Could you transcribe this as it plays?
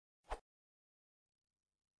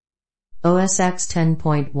OSX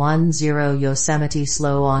 10.10 Yosemite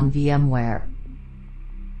slow on VMware.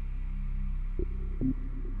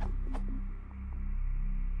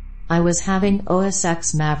 I was having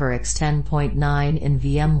osxmavericks 10.9 in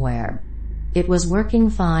VMware. It was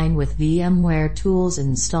working fine with VMware tools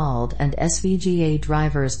installed and SVGA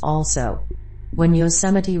drivers also. When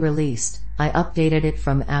Yosemite released, I updated it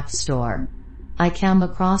from App Store. I came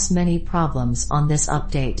across many problems on this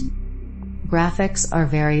update. Graphics are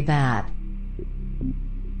very bad.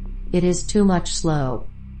 It is too much slow.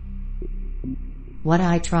 What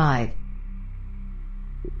I tried.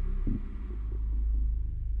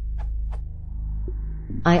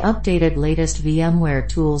 I updated latest VMware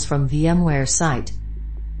tools from VMware site.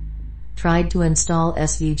 Tried to install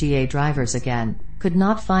SVGA drivers again, could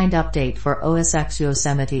not find update for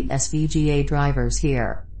osxyosemite SVGA drivers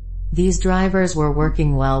here. These drivers were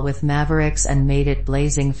working well with Mavericks and made it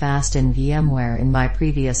blazing fast in VMware in my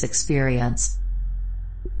previous experience.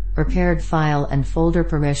 Prepared file and folder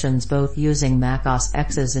permissions both using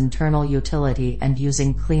macosx's internal utility and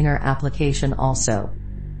using cleaner application also.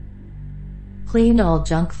 Clean all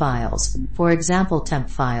junk files, for example temp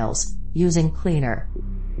files, using cleaner.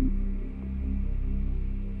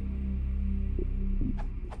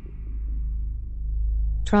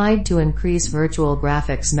 Tried to increase virtual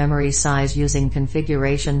graphics memory size using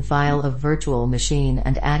configuration file of virtual machine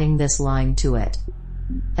and adding this line to it.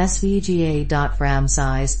 svga.ram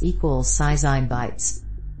size equals size9 bytes.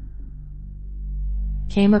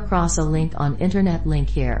 Came across a link on internet link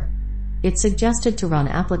here. It suggested to run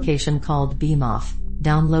application called beamoff,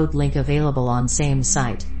 download link available on same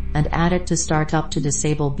site, and add it to startup to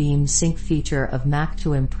disable beam sync feature of Mac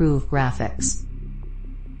to improve graphics.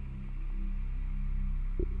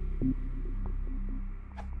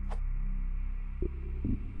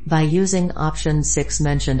 By using option 6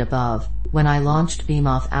 mentioned above, when I launched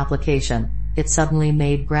beamoff application, it suddenly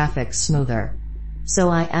made graphics smoother. So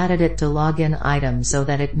I added it to login item so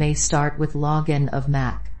that it may start with login of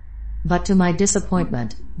Mac. But to my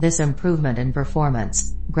disappointment, this improvement in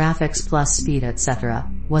performance, graphics plus speed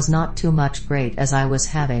etc., was not too much great as I was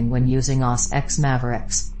having when using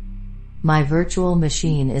osxmavericks. My virtual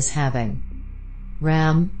machine is having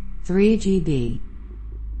RAM 3 GB,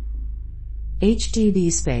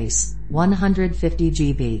 HDD space 150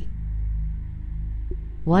 GB.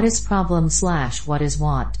 What is problem / what is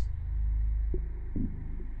want?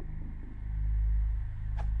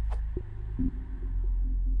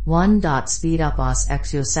 Speed up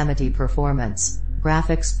osxyosemite performance,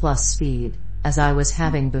 graphics plus speed, as I was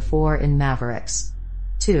having before in Mavericks.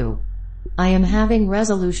 2. I am having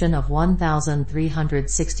resolution of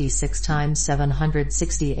 1366 x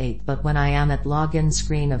 768 but when I am at login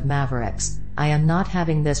screen of Mavericks, I am not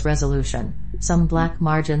having this resolution, some black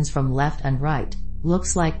margins from left and right,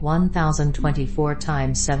 looks like 1024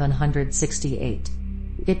 x 768.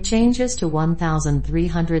 It changes to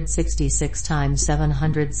 1366 x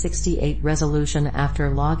 768 resolution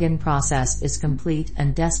after login process is complete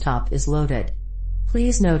and desktop is loaded.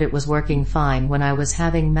 Please note it was working fine when I was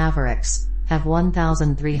having Mavericks, have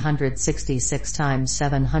 1366 x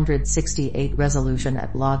 768 resolution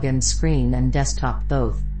at login screen and desktop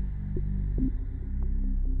both.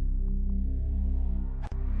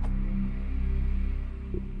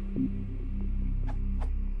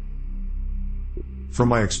 From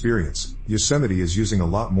my experience, Yosemite is using a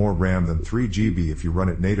lot more RAM than 3 GB if you run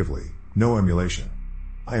it natively, no emulation.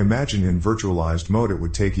 I imagine in virtualized mode it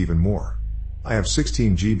would take even more. I have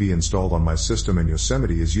 16 GB installed on my system and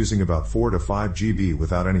Yosemite is using about 4 to 5 GB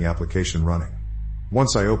without any application running.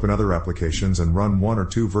 Once I open other applications and run 1 or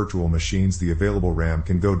 2 virtual machines, the available RAM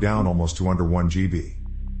can go down almost to under 1 GB.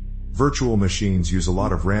 Virtual machines use a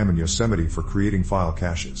lot of RAM in Yosemite for creating file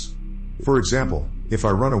caches. For example, if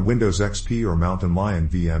I run a Windows XP or Mountain Lion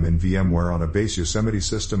VM in VMware on a base Yosemite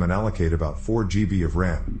system and allocate about 4 GB of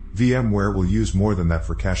RAM, VMware will use more than that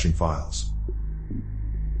for caching files.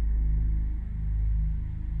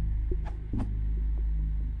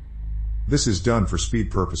 This is done for speed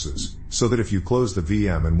purposes, so that if you close the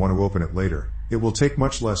VM and want to open it later, it will take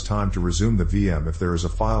much less time to resume the VM if there is a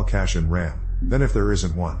file cache in RAM, than if there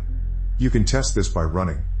isn't one. You can test this by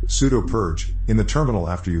running sudo purge in the terminal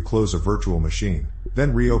after you close a virtual machine,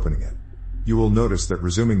 then reopening it. You will notice that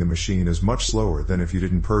resuming the machine is much slower than if you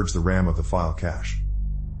didn't purge the RAM of the file cache.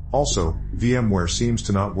 Also, VMware seems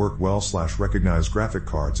to not work well / recognize graphic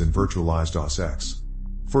cards in virtualized OSX.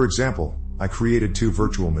 For example, I created 2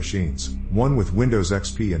 virtual machines, one with Windows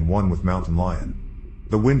XP and one with Mountain Lion.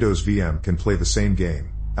 The Windows VM can play the same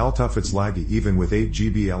game, although it's laggy even with 8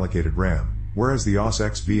 GB allocated RAM, whereas the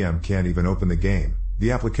OSX VM can't even open the game,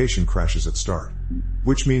 the application crashes at start.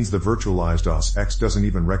 which means the virtualized OSX doesn't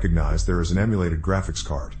even recognize there is an emulated graphics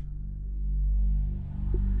card.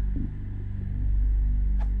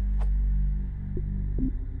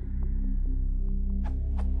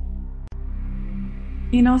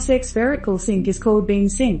 In OSX vertical sync is called beam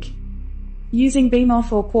sync. Using beam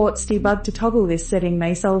off or quartz debug to toggle this setting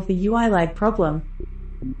may solve the UI lag problem.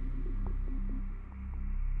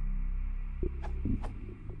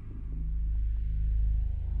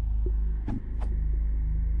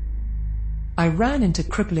 I ran into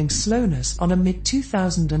crippling slowness on a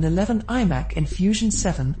mid-2011 iMac in Fusion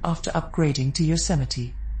 7 after upgrading to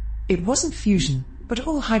Yosemite. It wasn't Fusion, but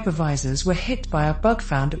all hypervisors were hit by a bug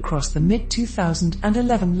found across the mid-2011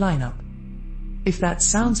 lineup. If that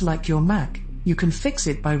sounds like your Mac, you can fix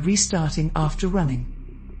it by restarting after running.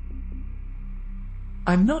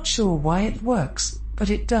 I'm not sure why it works,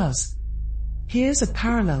 but it does. Here's a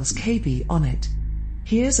Parallels KB on it.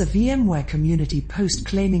 Here's a VMware community post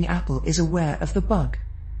claiming Apple is aware of the bug.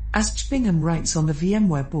 As Bingham writes on the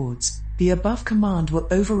VMware boards, the above command will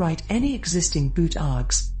overwrite any existing boot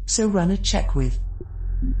args, so run a check with.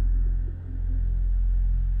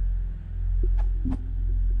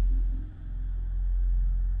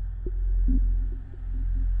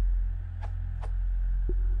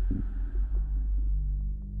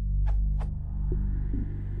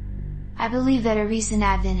 I believe that a recent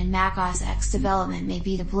advent in Mac OS X development may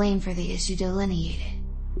be to blame for the issue delineated.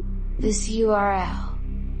 This URL.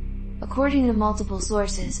 According to multiple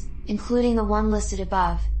sources, including the one listed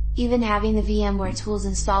above, even having the VMware tools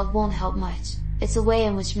installed won't help much. It's a way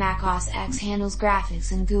in which Mac OS X handles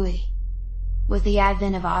graphics and GUI. With the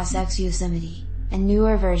advent of osxyosemite, and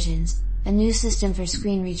newer versions, a new system for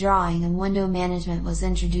screen redrawing and window management was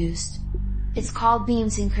introduced. It's called beam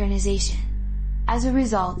synchronization. As a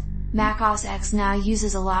result, Mac OS X now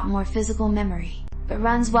uses a lot more physical memory, but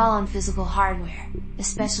runs well on physical hardware,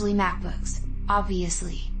 especially MacBooks,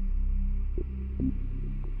 obviously.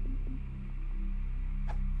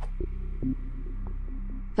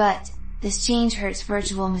 But, this change hurts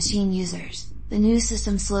virtual machine users. The new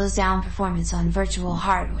system slows down performance on virtual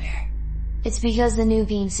hardware. It's because the new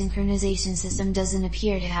beam synchronization system doesn't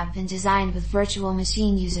appear to have been designed with virtual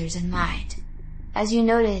machine users in mind. As you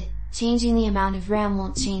noted, changing the amount of RAM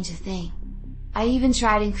won't change a thing. I even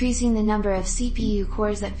tried increasing the number of CPU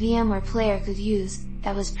cores that VMware Player could use,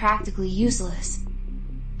 that was practically useless.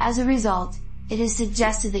 As a result, it is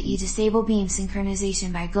suggested that you disable beam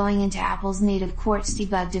synchronization by going into Apple's native Quartz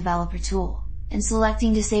debug developer tool, and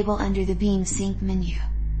selecting Disable under the Beam Sync menu.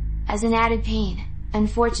 As an added pain,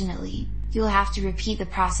 unfortunately, you'll have to repeat the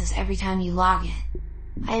process every time you log in.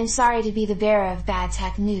 I am sorry to be the bearer of bad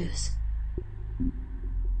tech news.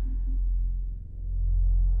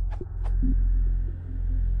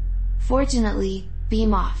 Fortunately,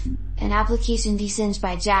 Beam Off, an application desinged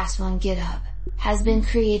by Jasp on GitHub, has been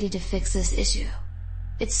created to fix this issue.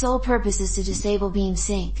 Its sole purpose is to disable beam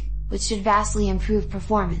sync, which should vastly improve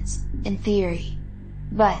performance, in theory.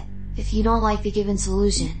 But, if you don't like the given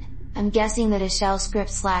solution, I'm guessing that a shell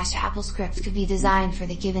script / Apple script could be designed for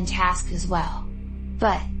the given task as well.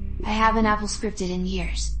 But, I haven't Apple scripted in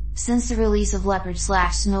years, since the release of Leopard /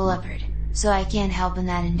 Snow Leopard, so I can't help in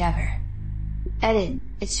that endeavor. Edit.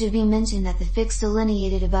 It should be mentioned that the fix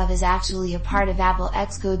delineated above is actually a part of Apple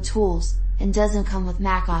Xcode tools, and doesn't come with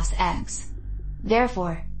Mac OS X.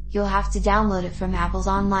 Therefore, you'll have to download it from Apple's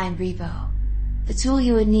online repo. The tool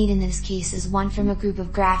you would need in this case is one from a group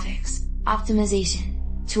of graphics, optimization,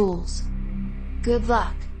 tools. Good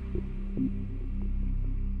luck!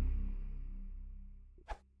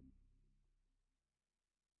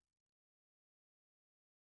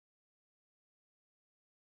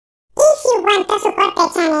 If you want to support the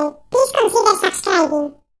channel, please consider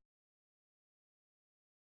subscribing.